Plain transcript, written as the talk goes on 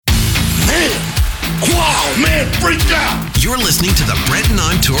man, freak out! You're listening to the Brenton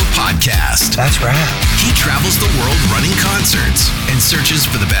on Tour podcast. That's right. He travels the world running concerts and searches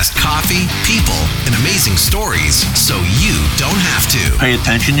for the best coffee, people, and amazing stories so you don't have to. Pay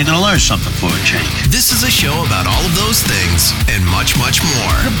attention, you're going to learn something for a change. This is a show about all of those things and much, much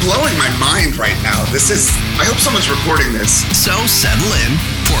more. You're blowing my mind right now. I hope someone's recording this. So settle in,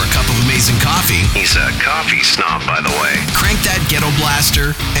 pour a cup of amazing coffee. He's a coffee snob, by the way. Crank that ghetto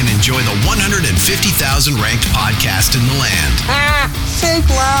blaster and enjoy the 150,000 ranked podcast in the land. Fake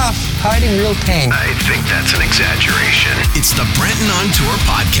laugh, hiding real pain. I think that's an exaggeration. It's the Brenton on Tour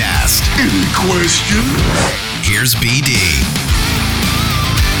podcast. Any question? Here's BD.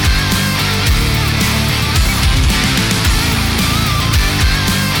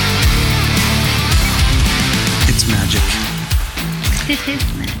 It's magic. It is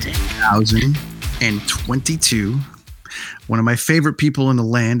magic. 2022. One of my favorite people in the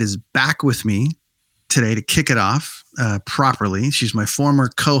land is back with me today to kick it off properly. She's my former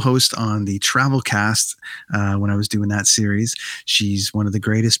co-host on the Travelcast when I was doing that series. She's one of the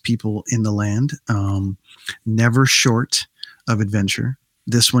greatest people in the land, never short of adventure.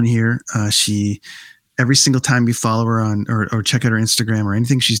 This one here, she every single time you follow her on or check out her Instagram or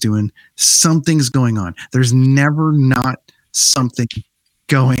anything she's doing, something's going on. There's never not something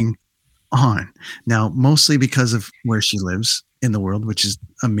going on. Now, mostly because of where she lives in the world, which is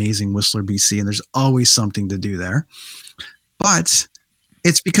amazing, Whistler, BC, and there's always something to do there. But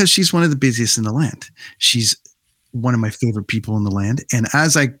it's because she's one of the busiest in the land. She's one of my favorite people in the land. And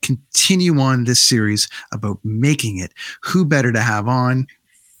as I continue on this series about making it, who better to have on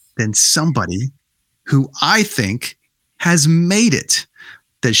than somebody who I think has made it?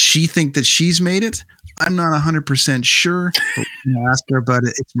 Does she think that she's made it? I'm not 100% sure, but we're going to ask her about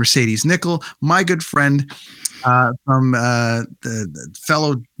it. It's Mercedes Nicoll, my good friend from the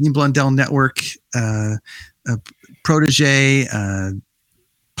fellow Dean Blundell Network, protege,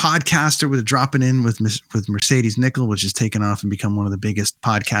 podcaster with Dropping In with Mercedes Nicoll, which has taken off and become one of the biggest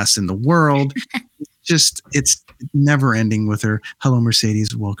podcasts in the world. It's never ending with her. Hello,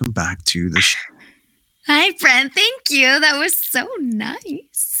 Mercedes. Welcome back to the show. Hi, Brent. Thank you. That was so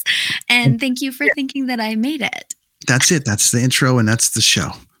nice. And thank you for thinking that I made it. That's it. That's the intro and that's the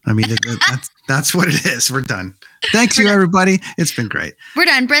show. I mean, that's what it is. We're done. Thanks you, everybody. It's been great. We're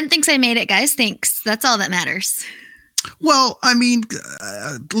done. Brent thinks I made it, guys. Thanks. That's all that matters. Well, I mean,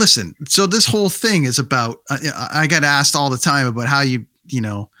 listen, so this whole thing is about, I get asked all the time about how you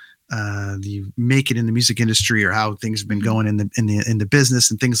make it in the music industry or how things have been going in the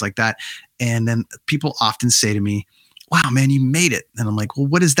business and things like that. And then people often say to me, wow, man, you made it. And I'm like, well,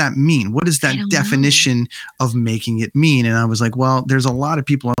 what does that mean? What does that definition of making it mean? And I was like, well, there's a lot of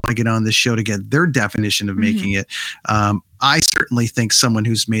people I want to get on this show to get their definition of making it. I certainly think someone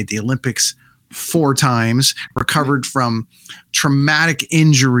who's made the Olympics 4 times, recovered from traumatic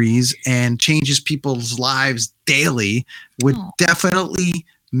injuries and changes people's lives daily would definitely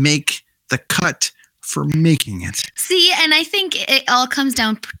make the cut for making it. See, and I think it all comes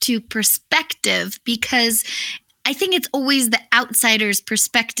down to perspective, because I think it's always the outsider's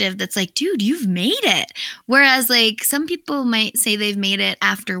perspective that's like, dude, you've made it. Whereas like some people might say they've made it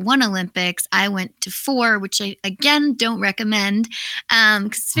after 1 Olympics. I went to 4, which I, again, don't recommend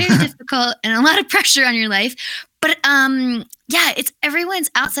because it's very difficult and a lot of pressure on your life. But yeah, it's everyone's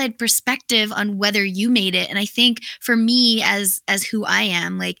outside perspective on whether you made it. And I think for me as who I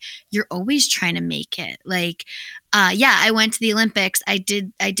am, like you're always trying to make it. Like, yeah, I went to the Olympics. I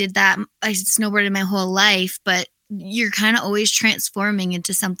did that. I snowboarded my whole life, but you're kind of always transforming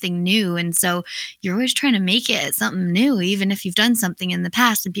into something new. And so you're always trying to make it something new, even if you've done something in the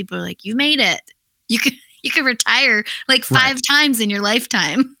past and people are like, you made it. You could retire like 5 times in your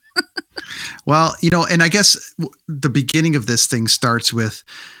lifetime. Well, and I guess the beginning of this thing starts with,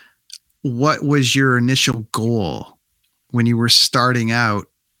 what was your initial goal when you were starting out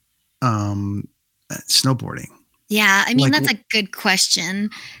snowboarding? Yeah, I mean, that's a good question.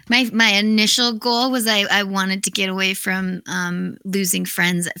 My initial goal was I wanted to get away from losing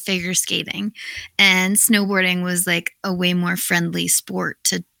friends at figure skating, and snowboarding was like a way more friendly sport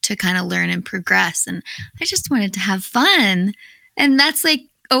to kind of learn and progress. And I just wanted to have fun. And that's like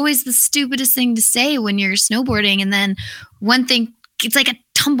always the stupidest thing to say when you're snowboarding. And then one thing, it's like a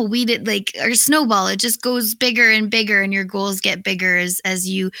tumbleweed, or a snowball. It just goes bigger and bigger, and your goals get bigger as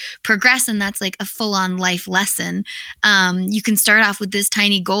you progress. And that's like a full-on life lesson. You can start off with this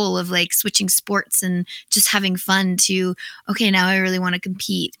tiny goal of like switching sports and just having fun to, okay, now I really want to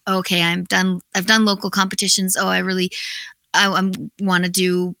compete. Okay, I've done local competitions. Oh, I want to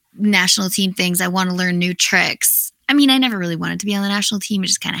do national team things. I want to learn new tricks. I mean, I never really wanted to be on the national team. It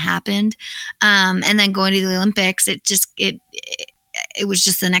just kind of happened. And then going to the Olympics, it was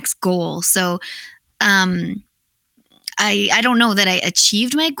just the next goal. So I don't know that I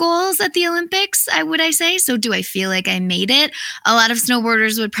achieved my goals at the Olympics, I say. So do I feel like I made it? A lot of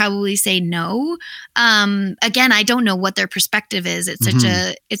snowboarders would probably say no. Again, I don't know what their perspective is. It's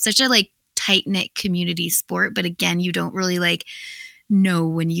such a like tight-knit community sport, but again, you don't really like know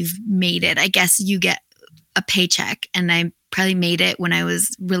when you've made it. I guess you get a paycheck, and I probably made it when I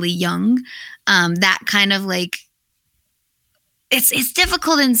was really young. That kind of like, it's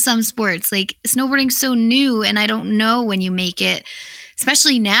difficult in some sports. Like snowboarding's so new, and I don't know when you make it,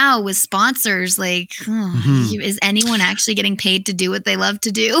 especially now with sponsors. Like, is anyone actually getting paid to do what they love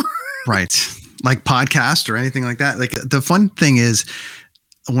to do? Right. Like podcast or anything like that. Like the fun thing is,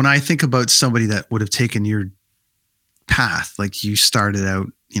 when I think about somebody that would have taken your path, like you started out,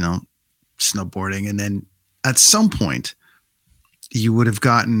 snowboarding, and then at some point you would have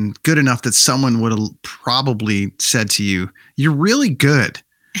gotten good enough that someone would have probably said to you, "You're really good.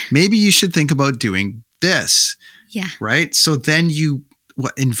 Maybe you should think about doing this." Yeah. Right. So then you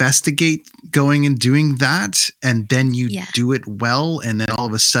investigate going and doing that, and then you do it well. And then all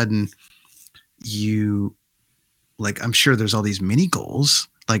of a sudden you, like, I'm sure there's all these mini goals.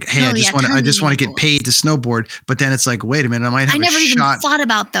 Like, hey, I just want to get paid to snowboard. But then it's like, wait a minute, I might have I never even thought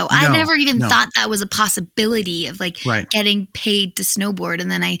about though. I never even thought that was a possibility of like getting paid to snowboard. And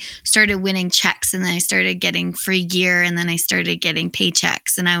then I started winning checks, and then I started getting free gear, and then I started getting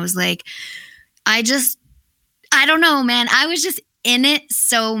paychecks. And I was like, I don't know, man. I was just in it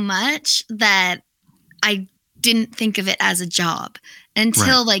so much that I didn't think of it as a job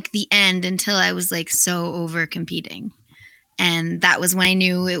until like the end, until I was like so over competing. And that was when I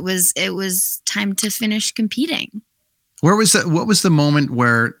knew it was time to finish competing. What was the moment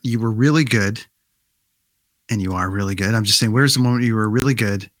where you were really good, and you are really good? I'm just saying, where's the moment you were really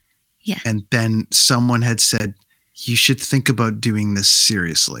good? Yeah. And then someone had said, you should think about doing this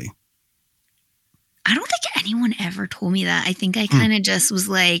seriously. I don't think anyone ever told me that. I think I kind of just was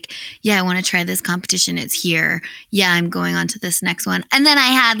like, yeah, I want to try this competition. It's here. Yeah, I'm going on to this next one. And then I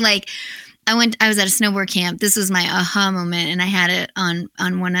had like, I was at a snowboard camp. This was my aha moment. And I had it on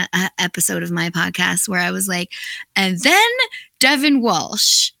one episode of my podcast where I was like, and then Devin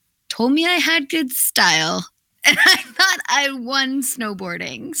Walsh told me I had good style. And I thought I won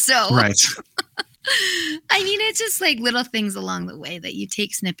snowboarding. So, right. I mean, it's just like little things along the way that you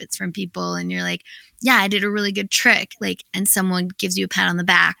take snippets from people, and you're like, yeah, I did a really good trick. Like, and someone gives you a pat on the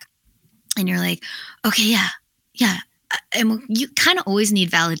back, and you're like, okay, yeah. And you kind of always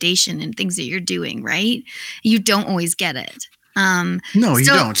need validation in things that you're doing, right? You don't always get it. No, you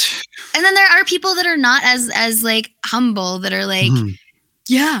don't. And then there are people that are not as like humble, that are like,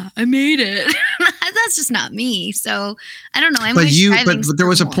 yeah, I made it. That's just not me. So I don't know. But there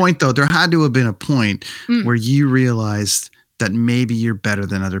was a point though. There had to have been a point where you realized that maybe you're better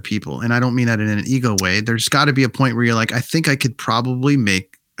than other people. And I don't mean that in an ego way. There's got to be a point where you're like, I think I could probably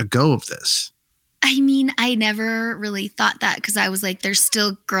make a go of this. I mean, I never really thought that, because I was like, there's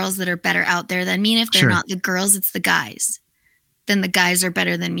still girls that are better out there than me. And if they're not the girls, it's the guys. Then the guys are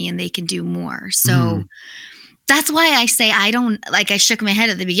better than me, and they can do more. So that's why I say I shook my head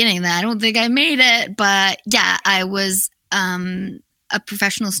at the beginning that I don't think I made it. But yeah, I was a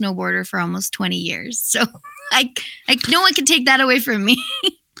professional snowboarder for almost 20 years. So no one can take that away from me.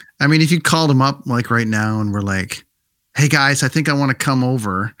 I mean, if you called them up like right now and we're like, hey guys, I think I want to come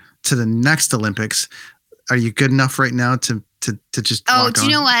over to the next Olympics. Are you good enough right now to just walk on? Do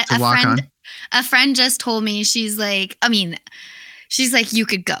you know what? A friend just told me, she's like, you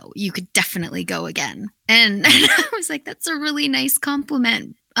could go. You could definitely go again. And I was like, that's a really nice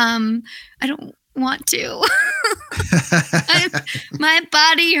compliment. I don't want to. My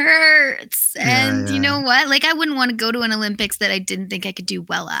body hurts. And you know what? Like, I wouldn't want to go to an Olympics that I didn't think I could do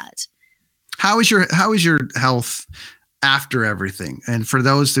well at. How is your health after everything? And for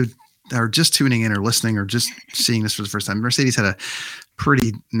those that are just tuning in or listening or just seeing this for the first time, Mercedes had a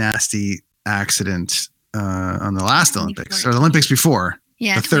pretty nasty accident on the last Olympics, or the Olympics before.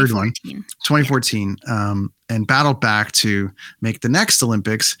 Yeah, the third one, 2014, and battled back to make the next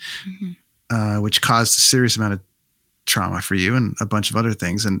Olympics, which caused a serious amount of trauma for you and a bunch of other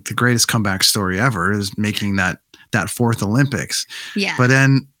things. And the greatest comeback story ever is making that fourth Olympics. Yeah. But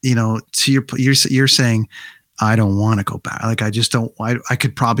then, to you're saying, I don't want to go back. Like, I just don't. I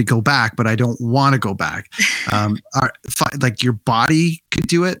could probably go back, but I don't want to go back. Like, your body could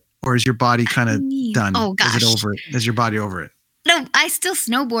do it, or is your body kind of done? Oh gosh, is it over? Is your body over it? No, I still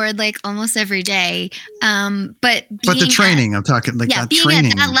snowboard like almost every day. But the training, I'm talking like that being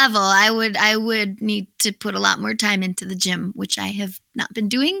training. at that level, I would need to put a lot more time into the gym, which I have not been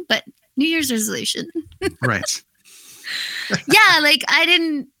doing, but New Year's resolution. Right. Yeah. Like I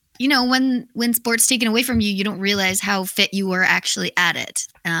didn't, when sport's taken away from you, you don't realize how fit you were actually at it.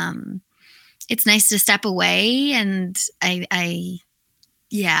 It's nice to step away, and I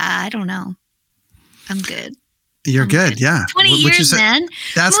don't know. I'm good. You're good. Yeah. 20 years, man.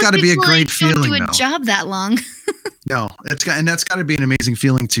 That's got to be a great feeling. Don't do a job that long. No, that's got to be an amazing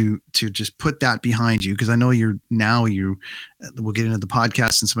feeling to just put that behind you. Cause I know we'll get into the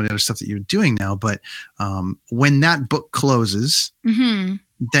podcast and some of the other stuff that you're doing now, but when that book closes, mm-hmm.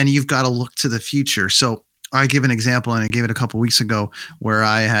 then you've got to look to the future. So I give an example, and I gave it a couple of weeks ago, where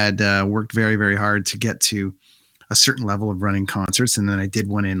I had worked very, very hard to get to a certain level of running concerts. And then I did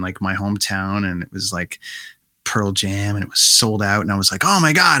one in like my hometown, and it was like Pearl Jam, and it was sold out. And I was like, oh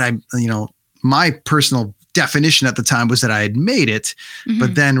my God, my personal definition at the time was that I had made it, mm-hmm.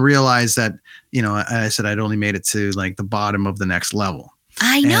 but then realized that, I said I'd only made it to like the bottom of the next level.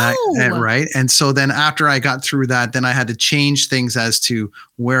 I know. Right. And so then after I got through that, then I had to change things as to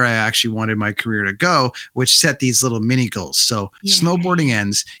where I actually wanted my career to go, which set these little mini goals. So snowboarding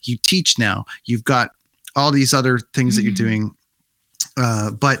ends, you teach now, you've got all these other things that you're doing.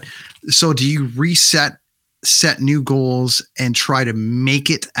 But so do you set new goals and try to make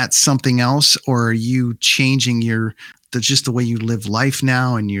it at something else, or are you changing just the way you live life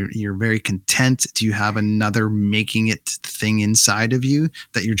now, and you're very content? Do you have another making it thing inside of you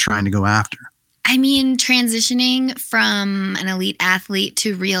that you're trying to go after? I mean, transitioning from an elite athlete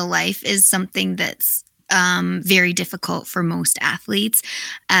to real life is something that's very difficult for most athletes.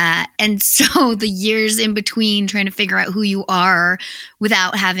 And so the years in between trying to figure out who you are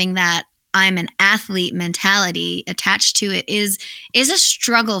without having that I'm an athlete mentality attached to it is a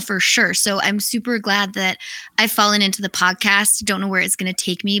struggle for sure. So I'm super glad that I've fallen into the podcast. Don't know where it's going to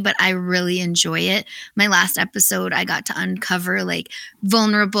take me, but I really enjoy it. My last episode, I got to uncover like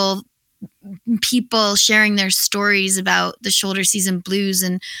vulnerable people sharing their stories about the shoulder season blues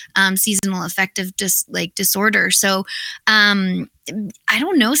and seasonal affective disorder. So I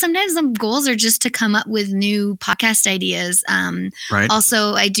don't know. Sometimes the goals are just to come up with new podcast ideas. Right.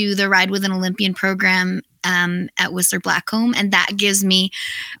 Also, I do the Ride with an Olympian program at Whistler Blackcomb, and that gives me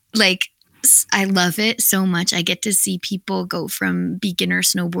I love it so much. I get to see people go from beginner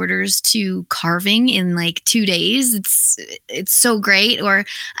snowboarders to carving in like 2 days. It's so great. Or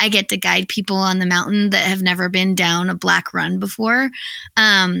I get to guide people on the mountain that have never been down a black run before.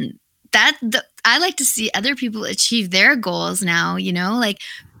 I like to see other people achieve their goals now,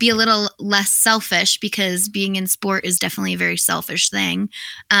 be a little less selfish, because being in sport is definitely a very selfish thing.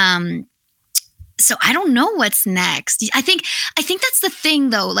 So I don't know what's next. I think that's the thing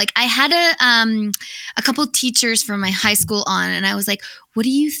though. Like I had a couple teachers from my high school on, and I was like, what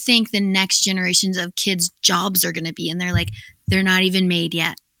do you think the next generations of kids' jobs are going to be? And they're like, they're not even made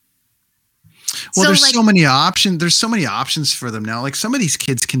yet. Well, there's so many options. There's so many options for them now. Like some of these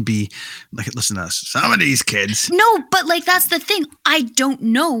kids can be like, listen to us. Some of these kids. No, but like, that's the thing. I don't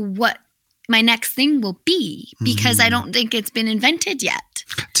know what my next thing will be, because I don't think it's been invented yet.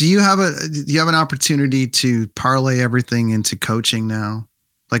 Do you have an opportunity to parlay everything into coaching now?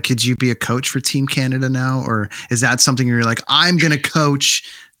 Like, could you be a coach for Team Canada now? Or is that something you're like, I'm going to coach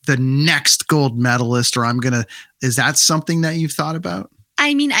the next gold medalist, or is that something that you've thought about?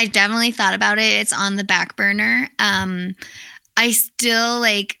 I mean, I definitely thought about it. It's on the back burner. I still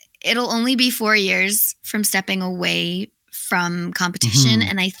it'll only be 4 years from stepping away from competition.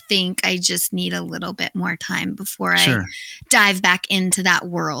 And I think I just need a little bit more time before I dive back into that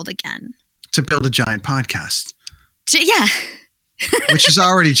world again. To build a giant podcast. Yeah. Which is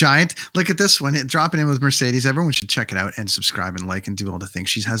already giant. Look at this one. Dropping in with Mercedes. Everyone should check it out and subscribe and like and do all the things.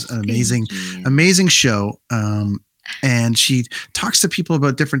 She has an amazing show. And she talks to people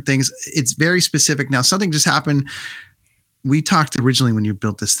about different things. It's very specific. Now, something just happened. We talked originally when you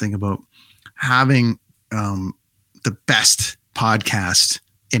built this thing about having the best podcast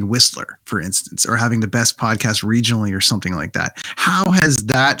in Whistler, for instance, or having the best podcast regionally or something like that. How has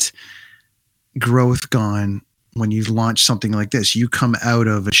that growth gone when you launch something like this? You come out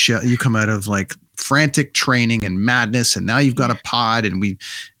of a show, you come out of like frantic training and madness, and now you've got a pod, and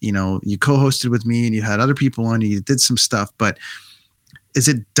you co-hosted with me and you had other people on, you did some stuff, but is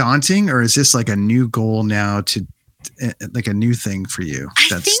it daunting, or is this like a new goal now to like a new thing for you?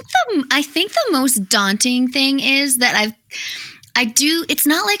 I think the most daunting thing is that I do. It's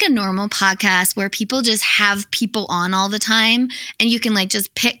not like a normal podcast where people just have people on all the time and you can like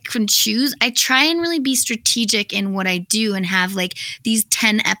just pick and choose. I try and really be strategic in what I do and have like these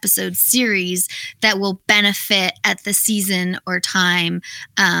 10 episode series that will benefit at the season or time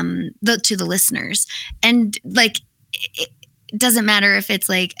to the listeners. And like, it doesn't matter if it's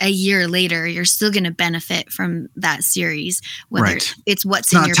like a year later, you're still going to benefit from that series, whether it's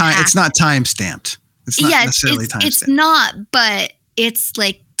what's in your pack. It's not time stamped. It's not necessarily time it's stamped. not, but it's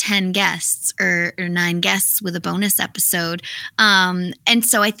like 10 guests or 9 guests with a bonus episode. And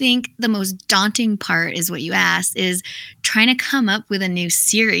so I think the most daunting part is what you asked, is trying to come up with a new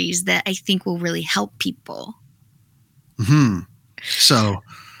series that I think will really help people. So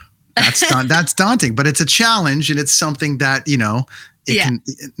that's daunting, but it's a challenge, and it's something that, you know,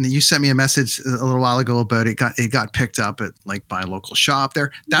 you sent me a message a little while ago about it got picked up at like by a local shop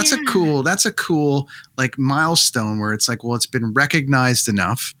there. That's a cool like milestone where it's like, well, it's been recognized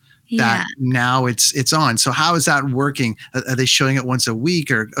enough that now it's on. So how is that working? Are they showing it once a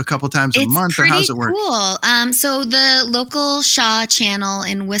week or a couple times a month, or how's it work? Cool. So the local Shaw channel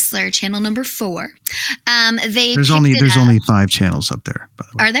in Whistler, channel number 4, there's only 5 channels up there, by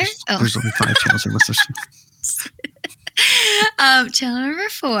the way. Are there? There's only 5 channels in Whistler. Channel number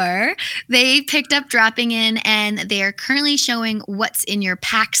 4, they picked up Dropping In, and they are currently showing What's in Your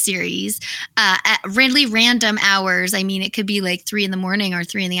Pack series at really random hours. I mean, it could be like 3 a.m. or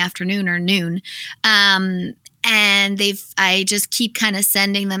 3 p.m. or noon. And I just keep kind of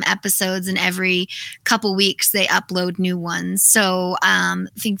sending them episodes, and every couple weeks they upload new ones. So I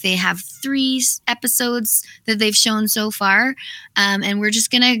think they have 3 episodes that they've shown so far. And we're just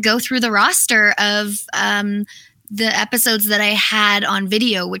going to go through the roster of the episodes that I had on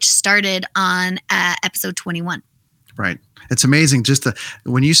video, which started on episode 21. Right. It's amazing. Just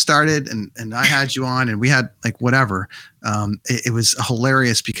when you started and I had you on and we had like whatever, it was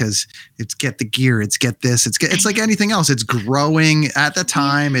hilarious because it's get the gear, it's get this, it's like anything else. It's growing at the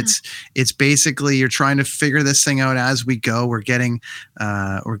time. Yeah. It's basically, you're trying to figure this thing out as we go. We're getting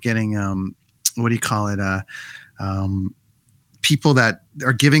what do you call it? People that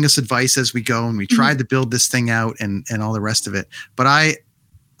are giving us advice as we go, and we tried to build this thing out and all the rest of it. But I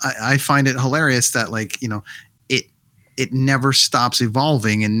find it hilarious that, like, you know, it never stops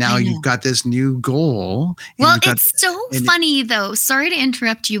evolving, and now you've got this new goal. Well, it's so funny though. Sorry to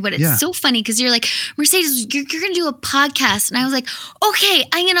interrupt you, but it's so funny because you're like, Mercedes, you're going to do a podcast. And I was like, okay,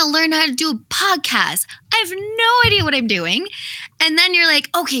 I'm going to learn how to do a podcast. I have no idea what I'm doing. And then you're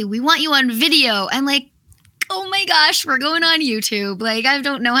like, okay, we want you on video. I'm like, oh my gosh, we're going on YouTube. Like, I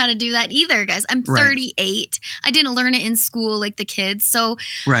don't know how to do that either, guys. I'm 38. I didn't learn it in school like the kids. So,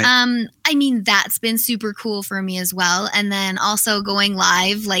 I mean, that's been super cool for me as well. And then also going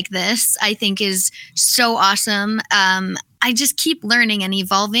live like this, I think is so awesome. I just keep learning and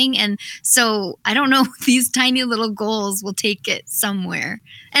evolving. And so I don't know, these tiny little goals will take it somewhere.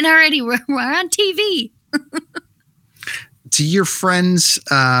 And already we're on TV. To your friends,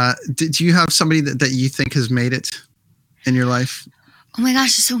 do you have somebody that you think has made it in your life? Oh my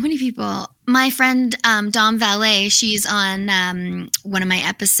gosh, so many people. My friend Dom Valet, she's on one of my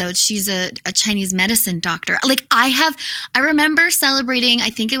episodes. She's a Chinese medicine doctor. Like I remember celebrating, I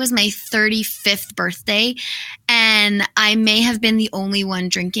think it was my 35th birthday, and I may have been the only one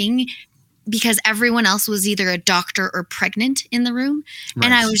drinking because everyone else was either a doctor or pregnant in the room. Right.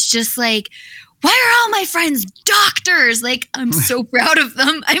 And I was just like, why are all my friends doctors? Like, I'm so proud of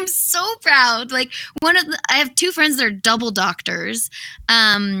them. I'm so proud. Like, I have 2 friends that are double doctors.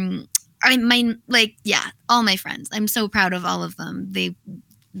 All my friends. I'm so proud of all of them.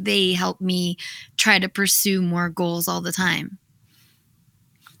 They help me try to pursue more goals all the time.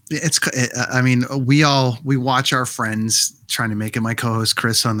 We watch our friends trying to make it. My co-host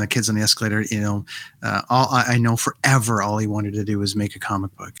Chris on the Kids on the Escalator, you know, I know forever all he wanted to do was make a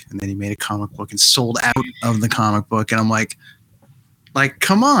comic book, and then he made a comic book and sold out of the comic book. And I'm like,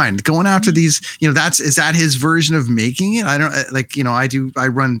 come on, going after these, you know, is that his version of making it? I don't I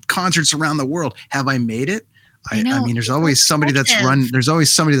run concerts around the world. Have I made it? I mean, there's always somebody that's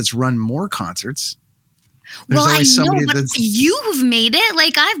run more concerts. Well, I know, but you've made it.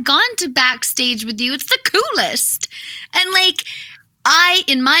 Like, I've gone to backstage with you. It's the coolest. And like,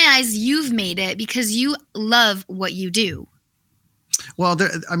 in my eyes, you've made it because you love what you do. Well,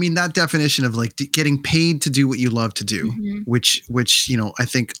 that definition of like getting paid to do what you love to do, which, you know, I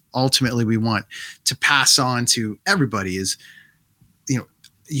think ultimately we want to pass on to everybody is, you know,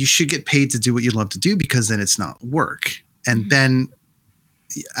 you should get paid to do what you love to do because then it's not work. And then,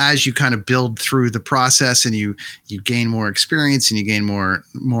 as you kind of build through the process and you gain more experience and you gain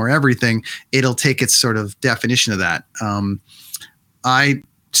more everything, it'll take its sort of definition of that. I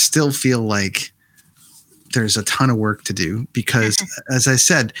still feel like there's a ton of work to do because, as I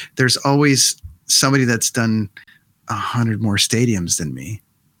said, there's always somebody that's done 100 more stadiums than me.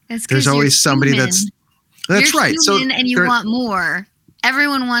 There's always somebody human. That's you're right. Human So and you want more.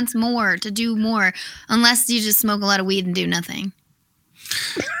 Everyone wants more, to do more, unless you just smoke a lot of weed and do nothing.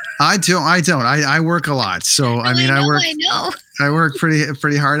 I don't. I work a lot. So I mean, I work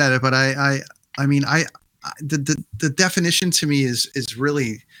pretty hard at it. But the definition to me is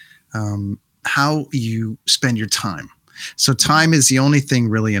really how you spend your time. So time is the only thing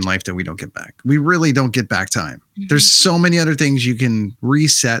really in life that we don't get back. We really don't get back time. Mm-hmm. There's so many other things you can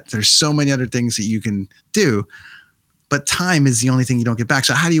reset. There's so many other things that you can do, but time is the only thing you don't get back.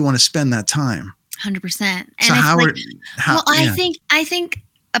 So how do you want to spend that time? 100%. And so I think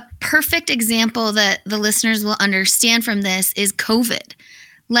a perfect example that the listeners will understand from this is COVID.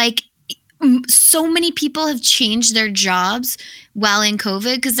 Like, so many people have changed their jobs while in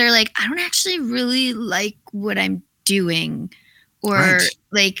COVID because they're like, I don't actually really like what I'm doing. Or right.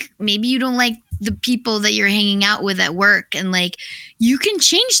 Like, maybe you don't like the people that you're hanging out with at work, and like, you can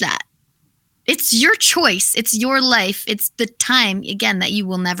change that. It's your choice. It's your life. It's the time, again, that you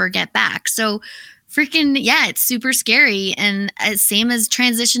will never get back. So freaking, yeah, it's super scary. And same as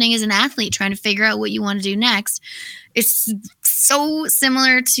transitioning as an athlete, trying to figure out what you want to do next. It's so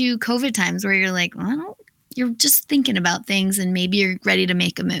similar to COVID times where you're like, well, you're just thinking about things and maybe you're ready to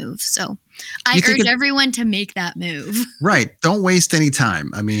make a move. So I urge everyone to make that move. Right. Don't waste any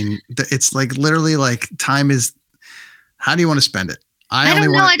time. I mean, it's like literally like time is, how do you want to spend it? I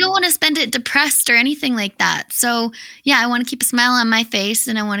don't know. I don't want to spend it depressed or anything like that. So yeah, I want to keep a smile on my face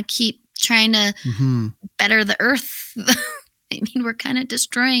and I want to keep trying to better the earth. I mean, we're kind of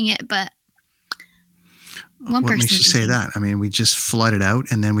destroying it, but what makes you say that? I mean, we just flooded out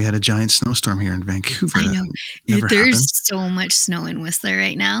and then we had a giant snowstorm here in Vancouver. I know. There's so much snow in Whistler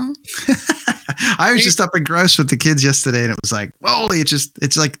right now. I was just up in Grouse with the kids yesterday and it was like, holy,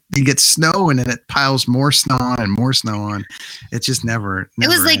 it's like you get snow and then it piles more snow on and more snow on. It just never It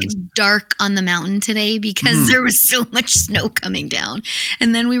was like ends. Dark on the mountain today because there was so much snow coming down.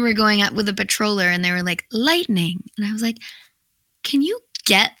 And then we were going up with a patroller and they were like, lightning. And I was like, can you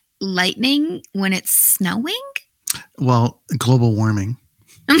get lightning when it's snowing? Well, global warming.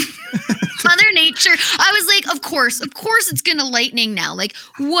 Mother Nature. I was like, of course it's gonna lightning now. Like,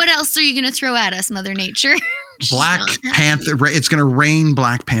 what else are you gonna throw at us, Mother Nature? Black Panther. It's gonna rain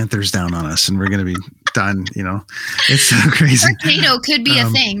Black Panthers down on us and we're gonna be done. You know, it's so crazy. Tornado could be a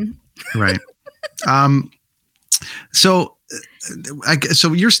thing. Right. So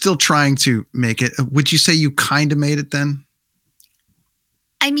you're still trying to make it. Would you say you kind of made it then?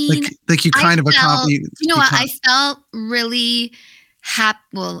 I mean, like you kind of accomplished. You know what? I felt really happy.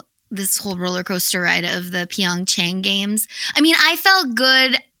 Well, this whole roller coaster ride of the Pyeongchang Games. I mean, I felt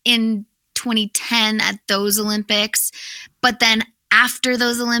good in 2010 at those Olympics, but then after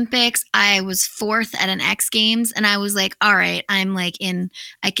those Olympics, I was 4th at an X Games, and I was like, all right, I'm like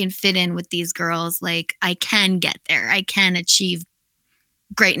I can fit in with these girls. Like, I can get there. I can achieve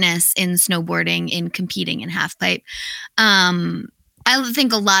greatness in snowboarding, in competing in halfpipe. I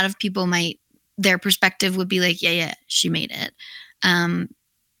think a lot of people their perspective would be like, yeah, she made it.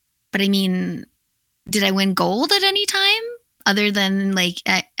 But I mean, did I win gold at any time other than like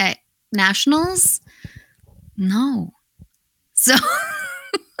at nationals? No. So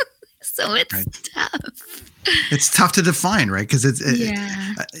it's tough. It's tough to define, right? Because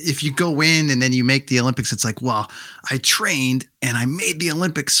if you go in and then you make the Olympics, it's like, well, I trained and I made the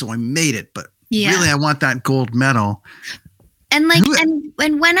Olympics, so I made it. But really, I want that gold medal. And like,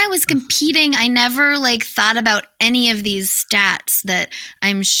 and when I was competing, I never like thought about any of these stats that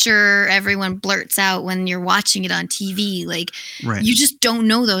I'm sure everyone blurts out when you're watching it on TV. Like, You just don't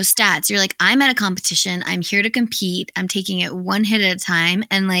know those stats. You're like, I'm at a competition. I'm here to compete. I'm taking it one hit at a time.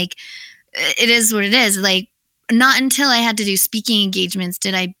 And like, it is what it is. Like, not until I had to do speaking engagements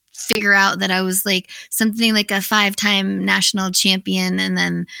did I figure out that I was like something like a 5-time national champion, and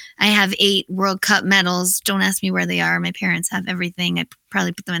then I have 8 World Cup medals. Don't ask me where they are. My parents have everything. I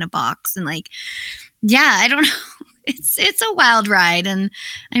probably put them in a box, and like, yeah, I don't know. It's a wild ride, and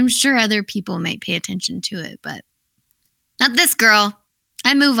I'm sure other people might pay attention to it, but not this girl.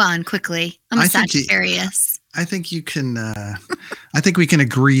 I move on quickly. I'm a Sagittarius. I think you can. I think we can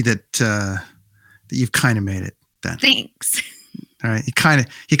agree that you've kind of made it. Then thanks. All right, you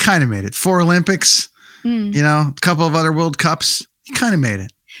kind of made it. 4 Olympics, you know, a couple of other World Cups. You kind of made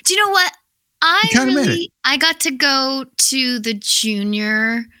it. Do you know what? I got to go to the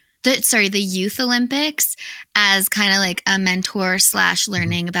Youth Olympics as kind of like a mentor /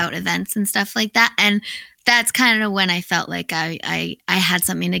 learning about events and stuff like that. And that's kind of when I felt like I had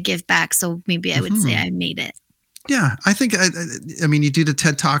something to give back. So maybe I would say I made it. Yeah, I think, I mean, you do the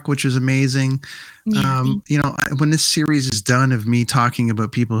TED Talk, which was amazing. Yeah. When this series is done of me talking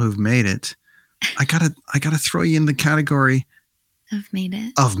about people who've made it, I gotta throw you in the category of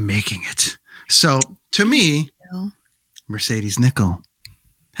making it. So to me, Mercedes Nicoll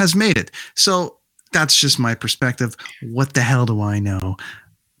has made it. So that's just my perspective. What the hell do I know?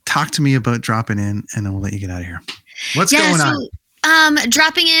 Talk to me about dropping in, and then we'll let you get out of here. What's going on?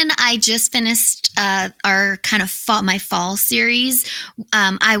 Dropping in, I just finished our kind of my fall series.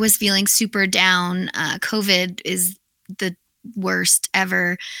 I was feeling super down. COVID is the worst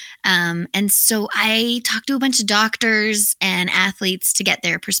ever. And so I talked to a bunch of doctors and athletes to get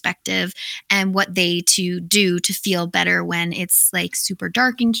their perspective and what they do to feel better when it's like super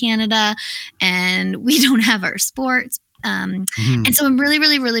dark in Canada and we don't have our sports. And so I'm really,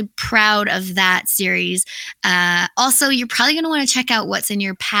 really, really proud of that series. Also, you're probably going to want to check out What's in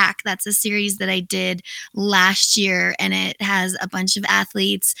Your Pack. That's a series that I did last year, and it has a bunch of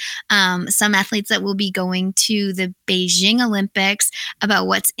athletes, some athletes that will be going to the Beijing Olympics about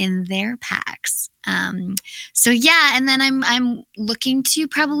what's in their packs. So yeah, and then I'm looking to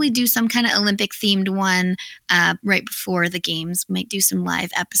probably do some kind of Olympic themed one right before the games. We might do some live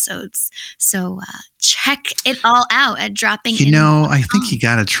episodes. So check it all out at Dropping In. I think you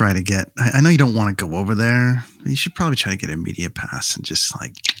got to try to get, I know you don't want to go over there. You should probably try to get a media pass and just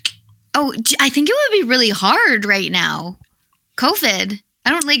like. Oh, I think it would be really hard right now. COVID. I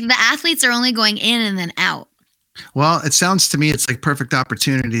don't like the athletes are only going in and then out. Well, it sounds to me it's like perfect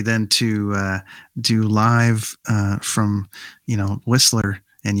opportunity then to do live from, Whistler,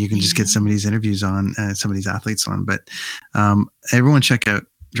 and you can just get some of these interviews on, some of these athletes on. But everyone check out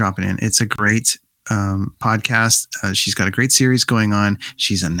Dropping In. It's a great podcast. She's got a great series going on.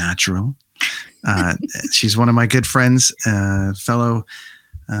 She's a natural. She's one of my good friends, fellow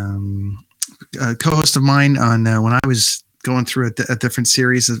co-host of mine on when I was going through a different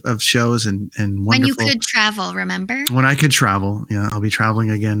series of shows and wonderful. When you could travel, remember? When I could travel. Yeah, I'll be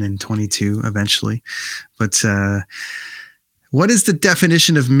traveling again in 22 eventually. But what is the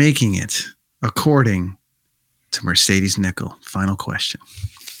definition of making it according to Mercedes Nicoll? Final question.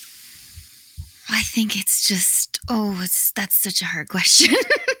 I think it's just, that's such a hard question.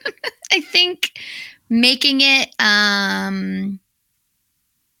 I think making it,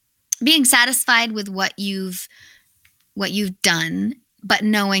 being satisfied with what you've done, but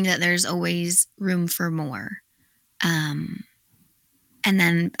knowing that there's always room for more. And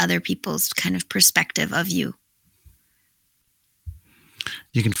then other people's kind of perspective of you.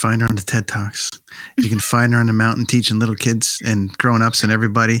 You can find her on the TED Talks. You can find her on the mountain teaching little kids and grown-ups and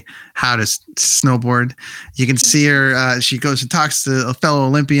everybody how to snowboard. You can see her. She goes and talks to fellow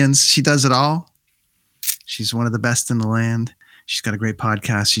Olympians. She does it all. She's one of the best in the land. She's got a great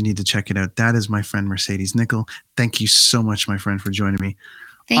podcast. You need to check it out. That is my friend Mercedes Nicoll. Thank you so much, my friend, for joining me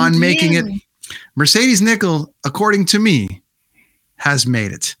on Making It. Mercedes Nicoll, according to me, has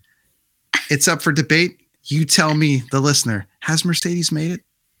made it. It's up for debate. You tell me, the listener, has Mercedes made it?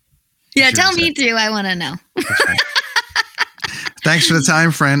 Yeah, tell me too. I want to know. Right. Thanks for the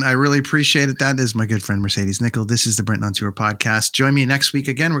time, friend. I really appreciate it. That is my good friend, Mercedes Nicoll. This is the Brenton on Tour podcast. Join me next week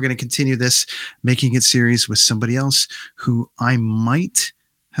again. We're going to continue this Making It series with somebody else who I might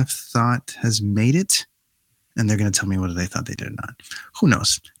have thought has made it. And they're going to tell me whether they thought they did or not. Who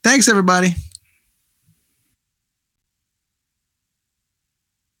knows? Thanks, everybody.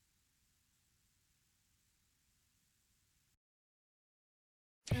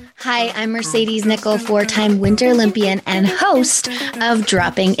 Hi, I'm Mercedes Nicoll, 4-time Winter Olympian and host of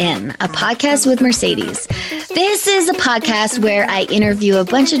Dropping In, a podcast with Mercedes. This is a podcast where I interview a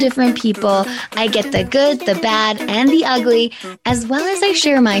bunch of different people. I get the good, the bad, and the ugly, as well as I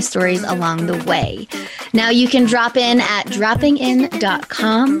share my stories along the way. Now you can drop in at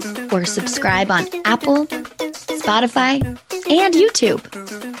droppingin.com or subscribe on Apple, Spotify, and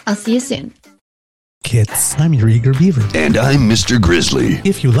YouTube. I'll see you soon. Kids, I'm your eager beaver. And I'm Mr. Grizzly.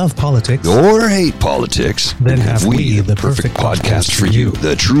 If you love politics or hate politics, then have we the perfect podcast for you.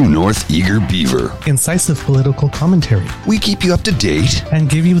 The True North Eager Beaver. Incisive political commentary. We keep you up to date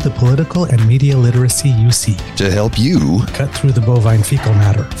and give you the political and media literacy you seek to help you cut through the bovine fecal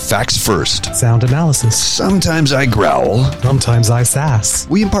matter. Facts first. Sound analysis. Sometimes I growl. Sometimes I sass.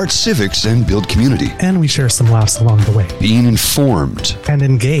 We impart civics and build community. And we share some laughs along the way. Being informed and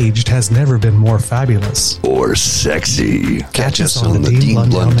engaged has never been more fabulous. fabulous. Or sexy. Catch us on the Dean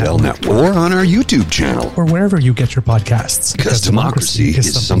Blundell Network. Or on our YouTube channel. Or wherever you get your podcasts. Because democracy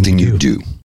is something you do.